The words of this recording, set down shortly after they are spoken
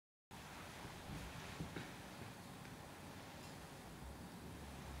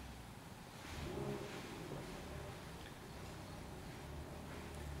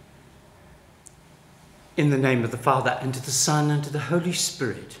In the name of the Father, and of the Son, and of the Holy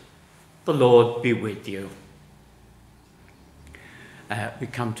Spirit, the Lord be with you. We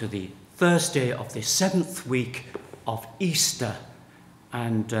come to the Thursday of the 7th week of Easter,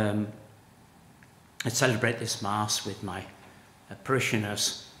 and I celebrate this Mass with my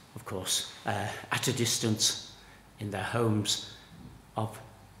parishioners, of course, at a distance in their homes of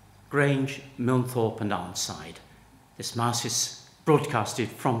Grange, Milnthorpe and Arnside. This Mass is broadcasted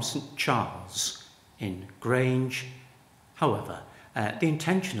from St Charles in Grange. However, the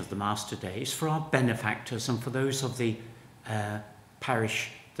intention of the Mass today is for our benefactors and for those of the parish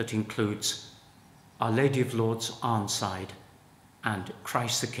that includes Our Lady of Lourdes, Arnside, and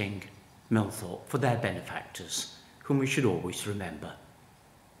Christ the King, Milnthorpe, for their benefactors, whom we should always remember.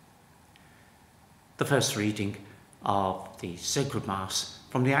 The first reading of the Sacred Mass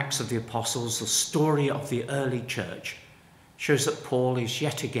from the Acts of the Apostles, the story of the early church, shows that Paul is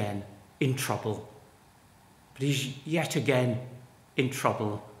yet again in trouble. But he's yet again in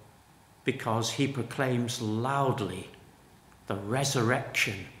trouble because he proclaims loudly the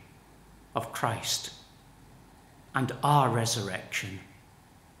resurrection of Christ and our resurrection.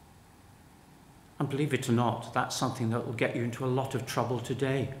 And believe it or not, that's something that will get you into a lot of trouble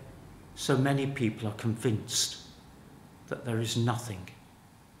today. So many people are convinced that there is nothing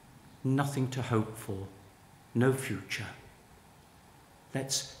to hope for, no future.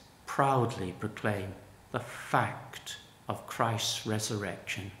 Let's proudly proclaim the fact of Christ's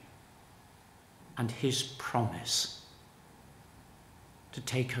resurrection and his promise to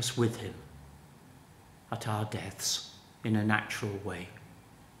take us with him at our deaths in a natural way.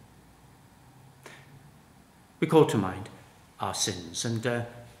 We call to mind our sins, and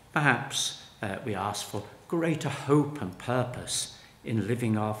perhaps we ask for greater hope and purpose in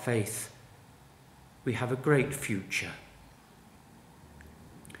living our faith. We have a great future.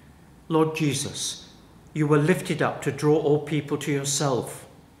 Lord Jesus, you were lifted up to draw all people to yourself.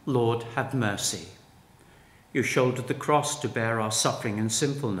 Lord, have mercy. You shouldered the cross to bear our suffering and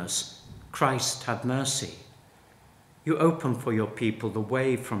sinfulness. Christ, have mercy. You open for your people the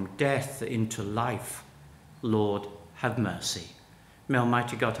way from death into life. Lord, have mercy. May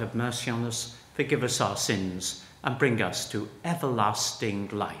Almighty God have mercy on us, forgive us our sins, and bring us to everlasting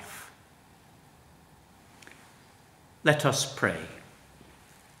life. Let us pray.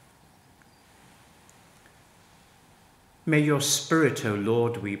 May your Spirit, O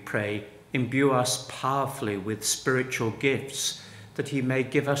Lord, we pray, imbue us powerfully with spiritual gifts, that he may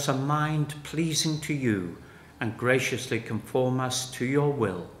give us a mind pleasing to you and graciously conform us to your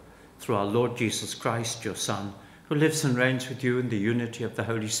will, through our Lord Jesus Christ, your Son, who lives and reigns with you in the unity of the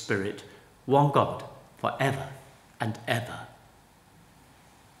Holy Spirit, one God, for ever and ever.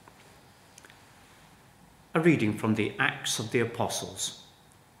 A reading from the Acts of the Apostles.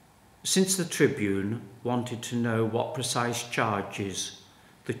 Since the tribune wanted to know what precise charges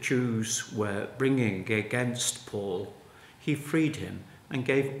the Jews were bringing against Paul, he freed him and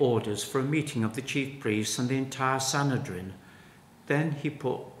gave orders for a meeting of the chief priests and the entire Sanhedrin. Then he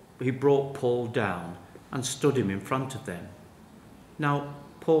brought Paul down and stood him in front of them. Now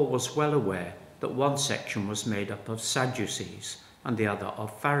Paul was well aware that one section was made up of Sadducees and the other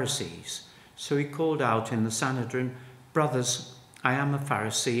of Pharisees. So he called out in the Sanhedrin, "Brothers, I am a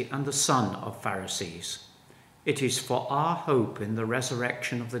Pharisee and the son of Pharisees. It is for our hope in the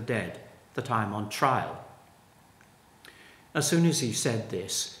resurrection of the dead that I am on trial." As soon as he said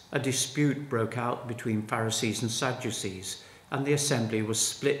this, a dispute broke out between Pharisees and Sadducees, and the assembly was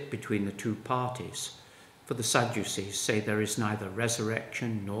split between the two parties. For the Sadducees say there is neither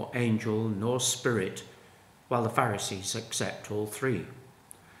resurrection, nor angel, nor spirit, while the Pharisees accept all three.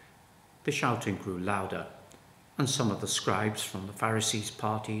 The shouting grew louder, and some of the scribes from the Pharisees'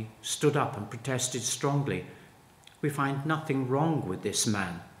 party stood up and protested strongly. "We find nothing wrong with this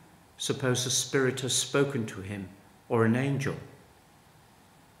man. Suppose a spirit has spoken to him, or an angel."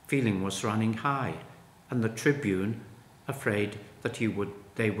 Feeling was running high, and the tribune, afraid that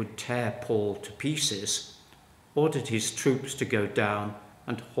they would tear Paul to pieces, ordered his troops to go down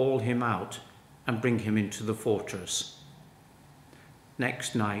and haul him out and bring him into the fortress.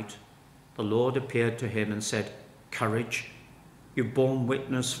 Next night, the Lord appeared to him and said, "Courage, you've borne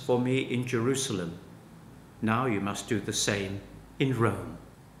witness for me in Jerusalem. Now you must do the same in Rome."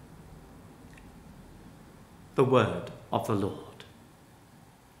 The word of the Lord.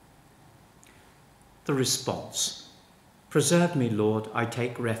 The response. Preserve me, Lord, I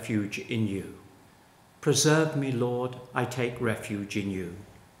take refuge in you. Preserve me, Lord, I take refuge in you.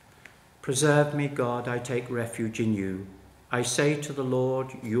 Preserve me, God, I take refuge in you. I say to the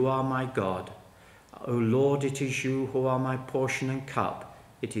Lord, you are my God. O Lord, it is you who are my portion and cup.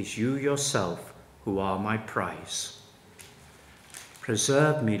 It is you yourself who are my prize.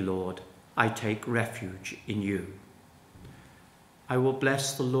 Preserve me, Lord, I take refuge in you. I will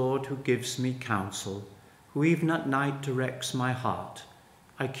bless the Lord who gives me counsel, who even at night directs my heart.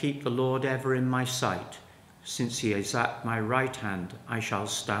 I keep the Lord ever in my sight. Since he is at my right hand, I shall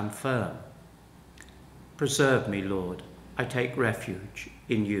stand firm. Preserve me, Lord, I take refuge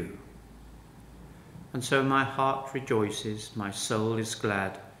in you. And so my heart rejoices, my soul is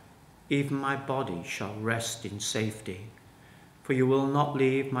glad, even my body shall rest in safety. For you will not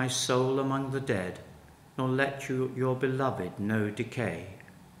leave my soul among the dead, nor let your beloved know decay.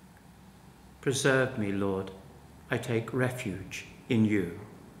 Preserve me, Lord, I take refuge in you.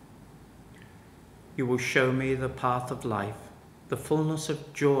 You will show me the path of life, the fullness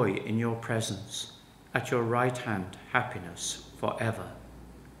of joy in your presence, at your right hand happiness forever.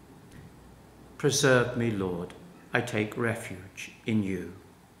 Preserve me, Lord, I take refuge in you.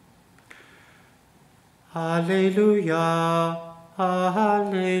 Alleluia,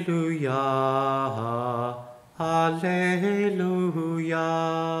 alleluia, alleluia.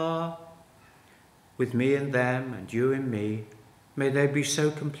 With me and them and you and me, may they be so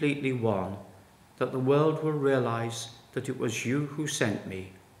completely one that the world will realize that it was you who sent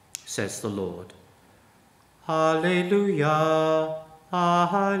me, says the Lord. Alleluia,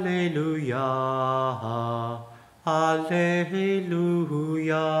 alleluia, alleluia.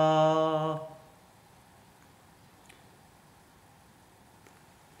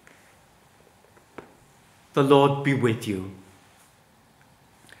 The Lord be with you.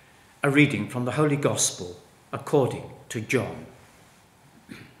 A reading from the Holy Gospel according to John.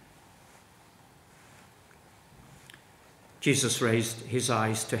 Jesus raised his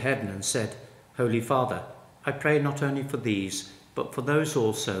eyes to heaven and said, Holy Father, I pray not only for these, but for those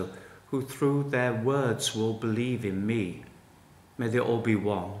also who through their words will believe in me. May they all be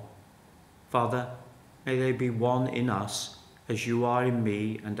one. Father, may they be one in us, as you are in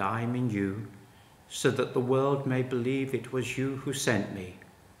me and I am in you, so that the world may believe it was you who sent me.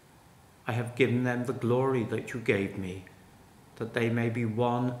 I have given them the glory that you gave me, that they may be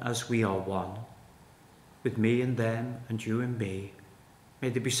one as we are one. With me and them and you and me, may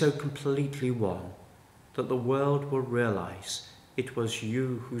they be so completely one that the world will realize it was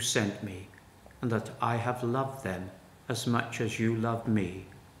you who sent me and that I have loved them as much as you loved me.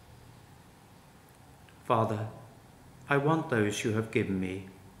 Father, I want those you have given me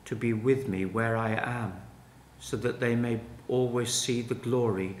to be with me where I am, so that they may always see the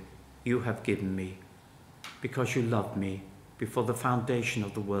glory you have given me, because you loved me before the foundation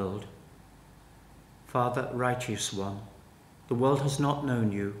of the world. Father, righteous one, the world has not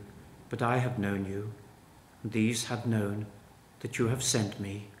known you, but I have known you, and these have known that you have sent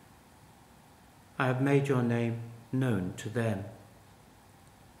me. I have made your name known to them,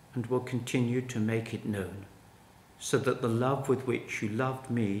 and will continue to make it known, so that the love with which you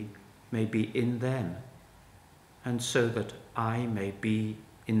loved me may be in them, and so that I may be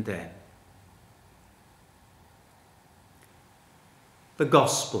in them. The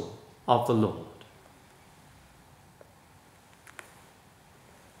Gospel of the Lord.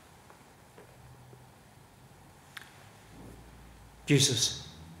 Jesus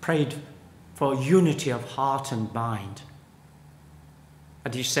prayed for unity of heart and mind.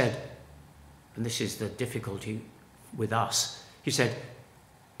 And he said, and this is the difficulty with us, he said,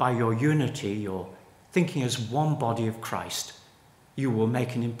 by your unity, your thinking as one body of Christ, you will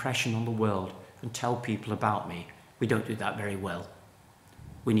make an impression on the world and tell people about me. We don't do that very well.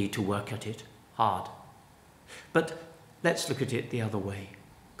 We need to work at it hard. But let's look at it the other way.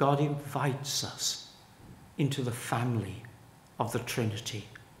 God invites us into the family of the Trinity.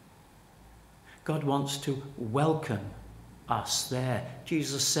 God wants to welcome us there.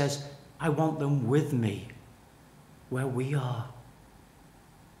 Jesus says, I want them with me where we are.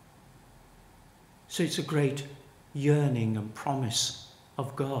 So it's a great yearning and promise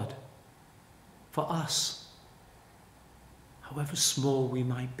of God for us, however small we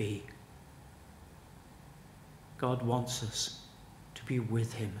might be. God wants us to be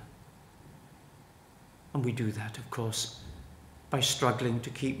with him. And we do that, of course, by struggling to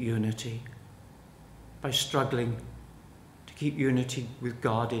keep unity, by struggling to keep unity with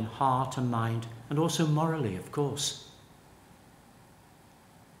God in heart and mind, and also morally, of course,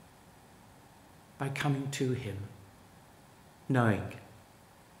 by coming to him, knowing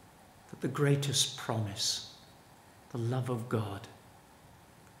that the greatest promise, the love of God,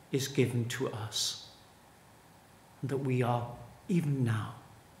 is given to us, and that we are, even now,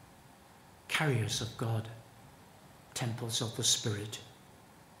 carriers of God, temples of the Spirit,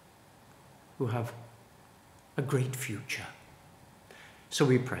 who have a great future. So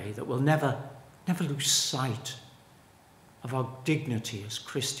we pray that we'll never never lose sight of our dignity as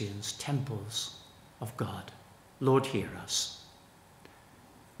Christians, temples of God. Lord, hear us.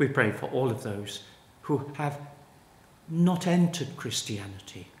 We pray for all of those who have not entered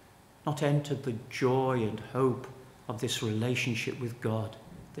Christianity, not entered the joy and hope of this relationship with God,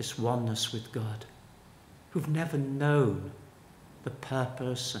 this oneness with God, who've never known the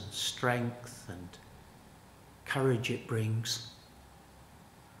purpose and strength and courage it brings,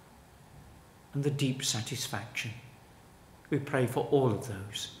 and the deep satisfaction. We pray for all of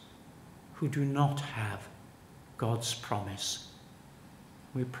those who do not have God's promise.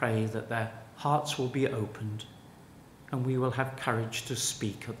 We pray that their hearts will be opened and we will have courage to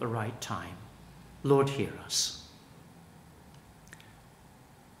speak at the right time. Lord, hear us.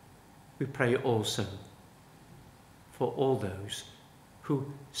 We pray also for all those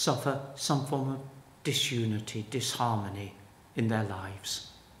who suffer some form of disunity, disharmony in their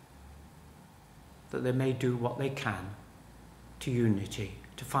lives, that they may do what they can to unity,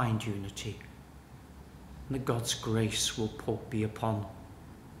 to find unity, and that God's grace will be upon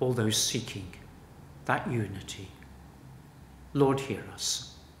all those seeking that unity. Lord, hear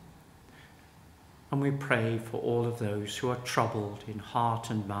us. And we pray for all of those who are troubled in heart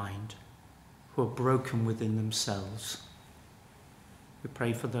and mind, who are broken within themselves. We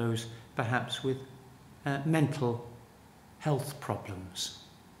pray for those perhaps with mental health problems.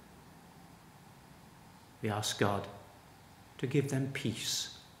 We ask God to give them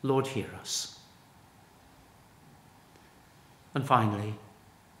peace. Lord, hear us. And finally,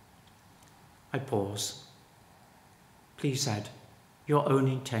 I pause. Please add your own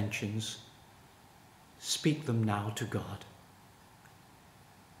intentions. Speak them now to God.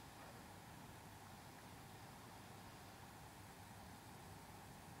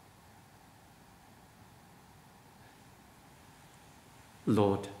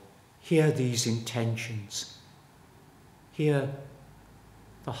 Lord, hear these intentions. Hear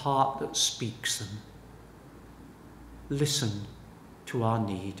the heart that speaks them. Listen to our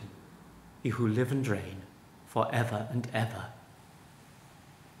need, you who live and reign forever and ever.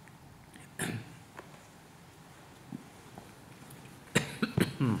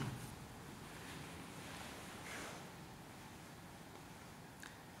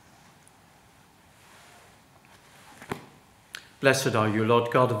 Blessed are you, Lord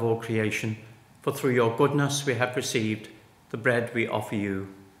God of all creation, for through your goodness we have received the bread we offer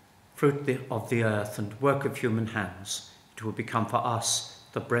you, fruit of the earth and work of human hands. It will become for us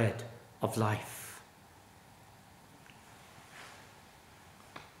the bread of life.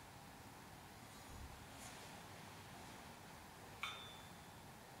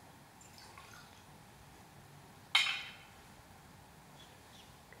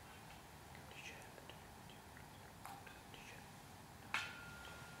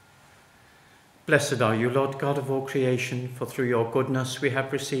 Blessed are you, Lord God of all creation, for through your goodness we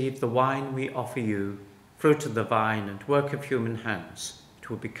have received the wine we offer you, fruit of the vine and work of human hands. It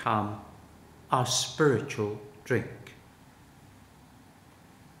will become our spiritual drink.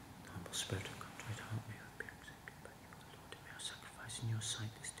 The humble spirit of contrite heart may be accepted by you, the Lord, and may our sacrifice in your sight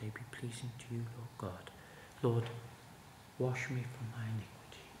this day be pleasing to you, Lord God. Lord, wash me from my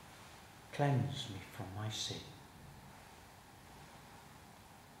iniquity, cleanse me from my sin.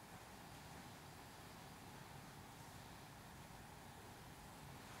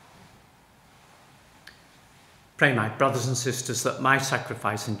 Pray, my brothers and sisters, that my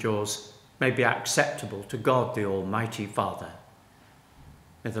sacrifice and yours may be acceptable to God, the Almighty Father.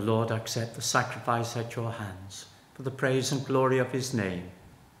 May the Lord accept the sacrifice at your hands for the praise and glory of his name,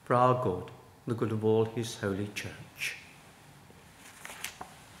 for our good, the good of all his holy church.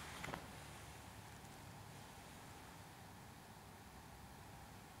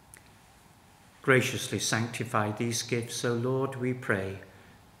 Graciously sanctify these gifts, O Lord, we pray,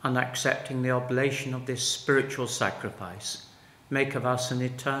 and accepting the oblation of this spiritual sacrifice, make of us an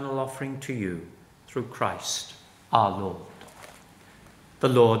eternal offering to you through Christ our Lord. The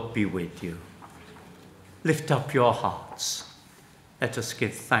Lord be with you. Lift up your hearts. Let us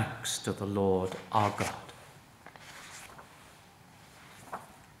give thanks to the Lord our God.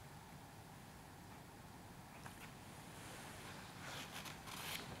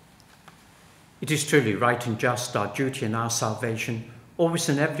 It is truly right and just, our duty and our salvation, always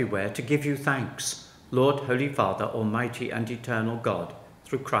and everywhere, to give you thanks, Lord, Holy Father, Almighty and eternal God,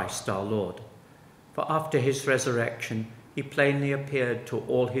 through Christ our Lord. For after his resurrection, he plainly appeared to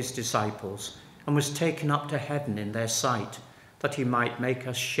all his disciples and was taken up to heaven in their sight, that he might make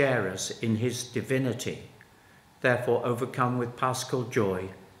us sharers in his divinity. Therefore, overcome with paschal joy,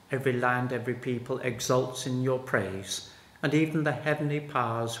 every land, every people exults in your praise, and even the heavenly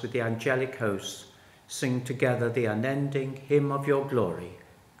powers with the angelic hosts sing together the unending hymn of your glory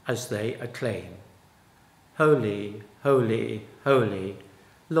as they acclaim. Holy, holy, holy,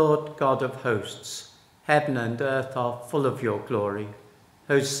 Lord God of hosts, heaven and earth are full of your glory.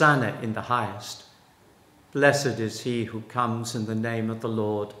 Hosanna in the highest. Blessed is he who comes in the name of the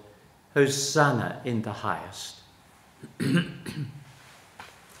Lord. Hosanna in the highest.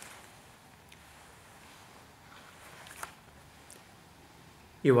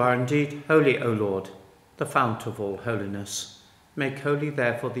 You are indeed holy, O Lord, the fount of all holiness. Make holy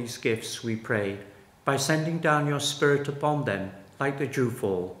therefore these gifts, we pray, by sending down your Spirit upon them like the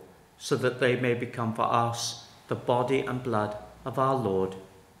dewfall, so that they may become for us the body and blood of our Lord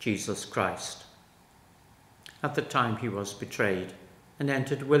Jesus Christ. At the time he was betrayed and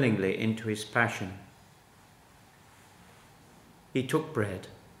entered willingly into his passion, he took bread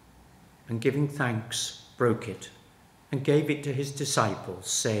and, giving thanks, broke it and gave it to his disciples,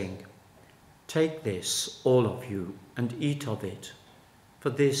 saying, "Take this, all of you, and eat of it, for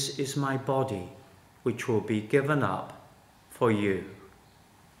this is my body, which will be given up for you."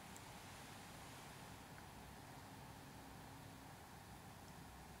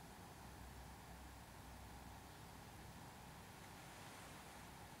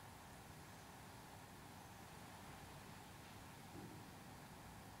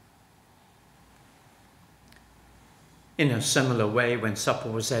 In a similar way, when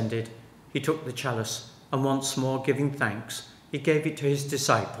supper was ended, he took the chalice, and once more giving thanks, he gave it to his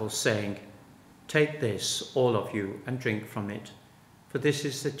disciples, saying, "Take this, all of you, and drink from it, for this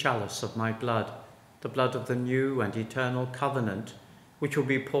is the chalice of my blood, the blood of the new and eternal covenant, which will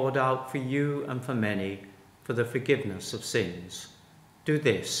be poured out for you and for many for the forgiveness of sins. Do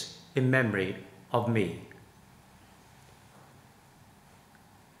this in memory of me."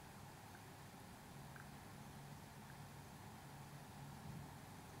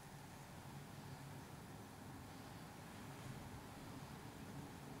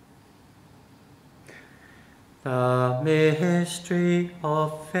 The mystery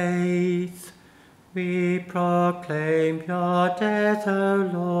of faith. We proclaim your death, O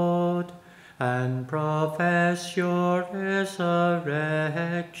Lord, and profess your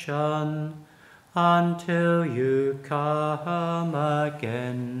resurrection until you come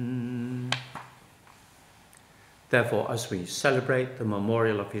again. Therefore, as we celebrate the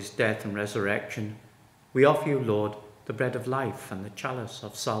memorial of his death and resurrection, we offer you, Lord, the bread of life and the chalice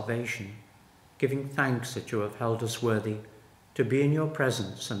of salvation, giving thanks that you have held us worthy to be in your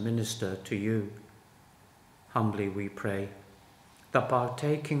presence and minister to you. Humbly we pray that,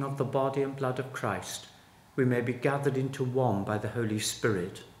 partaking of the body and blood of Christ, we may be gathered into one by the Holy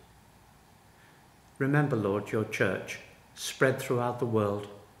Spirit. Remember, Lord, your church spread throughout the world,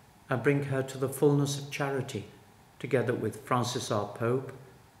 and bring her to the fullness of charity, together with Francis our Pope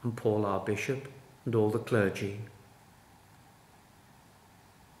and Paul our Bishop and all the clergy.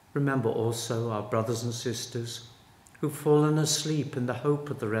 Remember also our brothers and sisters who've fallen asleep in the hope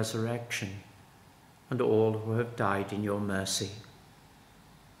of the resurrection, and all who have died in your mercy.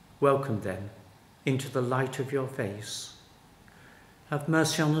 Welcome them into the light of your face. Have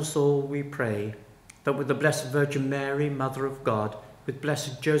mercy on us all, we pray, that with the Blessed Virgin Mary, Mother of God, with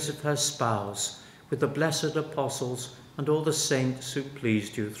blessed Joseph her spouse, with the blessed apostles and all the saints who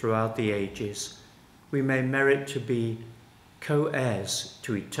pleased you throughout the ages, we may merit to be co-heirs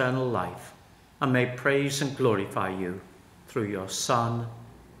to eternal life, and may praise and glorify you through your Son,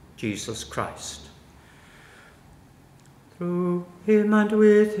 Jesus Christ. Through him and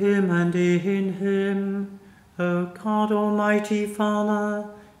with him and in him, O God, Almighty Father,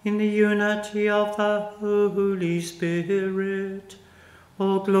 in the unity of the Holy Spirit,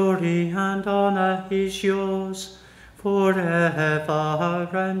 all glory and honour is yours forever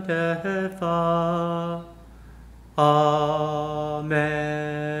and ever. Amen.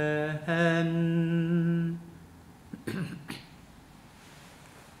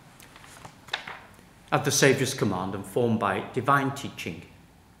 At the Saviour's command, and formed by divine teaching,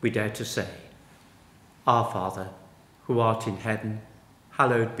 we dare to say, Our Father, who art in heaven,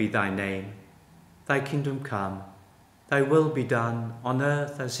 hallowed be thy name. Thy kingdom come, thy will be done on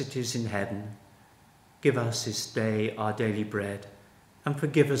earth as it is in heaven. Give us this day our daily bread, and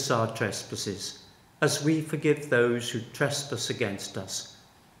forgive us our trespasses, as we forgive those who trespass against us.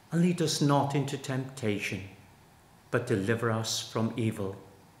 And lead us not into temptation, but deliver us from evil.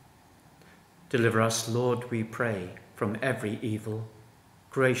 Deliver us, Lord, we pray, from every evil.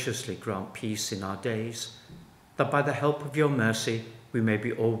 Graciously grant peace in our days, that by the help of your mercy we may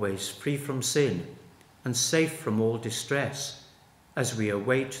be always free from sin and safe from all distress, as we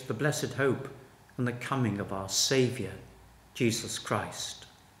await the blessed hope and the coming of our Saviour, Jesus Christ.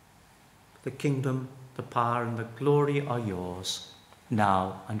 The kingdom, the power and the glory are yours,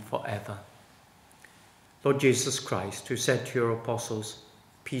 now and forever. Lord Jesus Christ, who said to your apostles,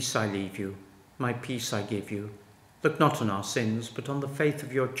 "Peace I leave you, my peace I give you," look not on our sins, but on the faith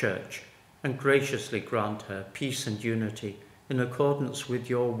of your church, and graciously grant her peace and unity in accordance with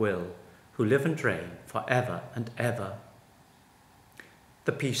your will, who live and reign for ever and ever.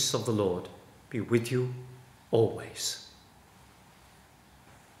 The peace of the Lord be with you always.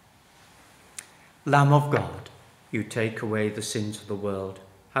 Lamb of God, you take away the sins of the world,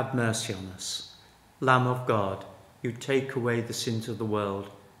 have mercy on us. Lamb of God, you take away the sins of the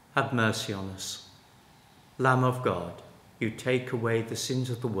world, have mercy on us. Lamb of God, you take away the sins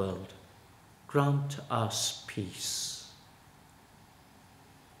of the world, grant us peace.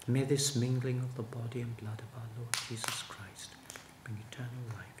 May this mingling of the body and blood of our Lord Jesus Christ bring eternal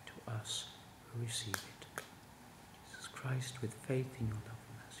life to us who receive it. Jesus Christ, with faith in your love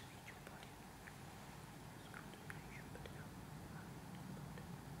and mercy, feed your body.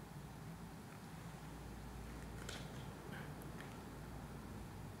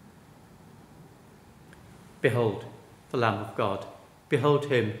 Behold the Lamb of God. Behold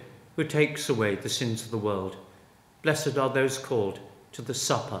him who takes away the sins of the world. Blessed are those called to the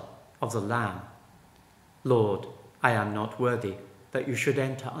supper of the Lamb. Lord, I am not worthy that you should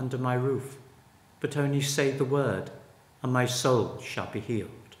enter under my roof, but only say the word, and my soul shall be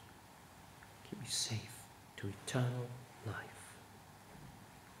healed. Keep me safe to eternal life.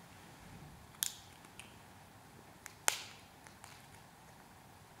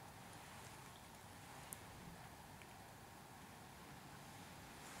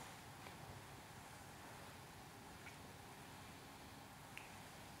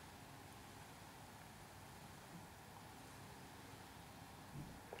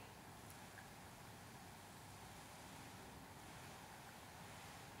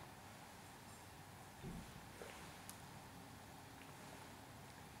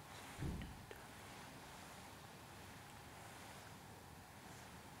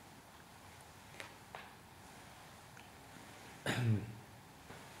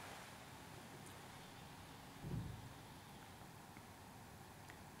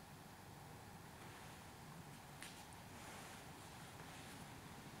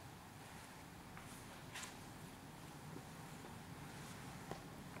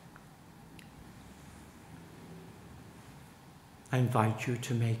 I invite you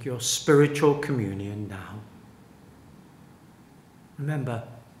to make your spiritual communion now. Remember,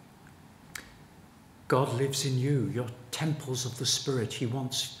 God lives in you. You're temples of the Spirit. He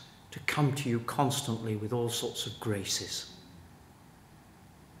wants to come to you constantly with all sorts of graces.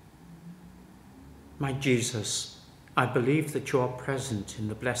 My Jesus, I believe that you are present in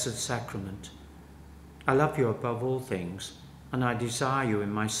the Blessed Sacrament. I love you above all things, and I desire you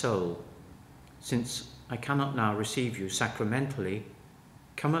in my soul. Since I cannot now receive you sacramentally,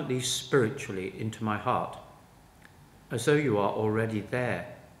 come at least spiritually into my heart. As though you are already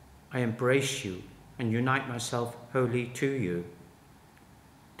there, I embrace you and unite myself wholly to you.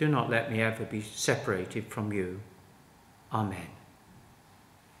 Do not let me ever be separated from you. Amen.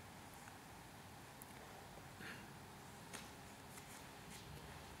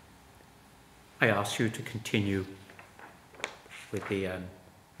 I ask you to continue with the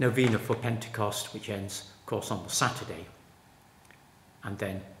Novena for Pentecost, which ends, of course, on the Saturday. And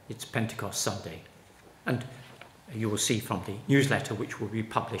then it's Pentecost Sunday. And you will see from the newsletter, which will be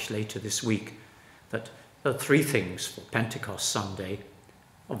published later this week, that there are three things for Pentecost Sunday.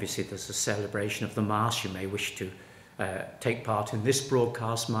 Obviously, there's a celebration of the Mass. You may wish to take part in this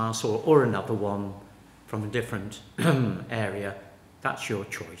broadcast Mass or another one from a different area. That's your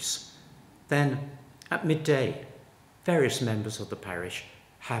choice. Then, at midday, various members of the parish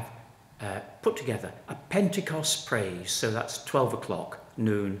have put together a Pentecost praise, so that's 12 o'clock,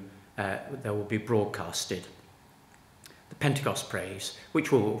 noon, there will be broadcasted. The Pentecost praise,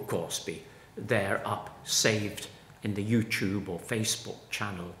 which will of course be there up, saved in the YouTube or Facebook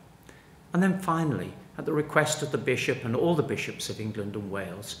channel. And then finally, at the request of the Bishop and all the bishops of England and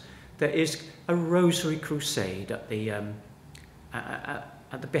Wales, there is a Rosary Crusade at the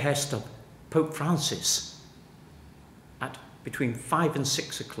behest of Pope Francis at between 5 and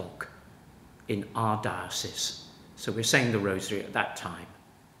 6 o'clock in our diocese. So we're saying the Rosary at that time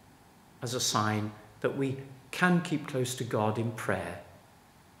as a sign that we can keep close to God in prayer.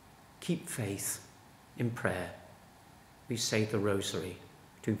 Keep faith in prayer. We say the Rosary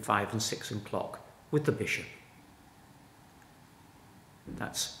between 5 and 6 o'clock with the Bishop.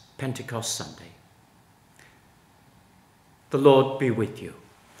 That's Pentecost Sunday. The Lord be with you.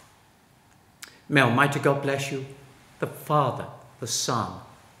 May Almighty God bless you, the Father, the Son,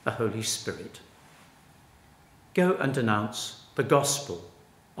 the Holy Spirit. Go and announce the gospel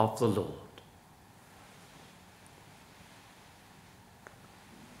of the Lord.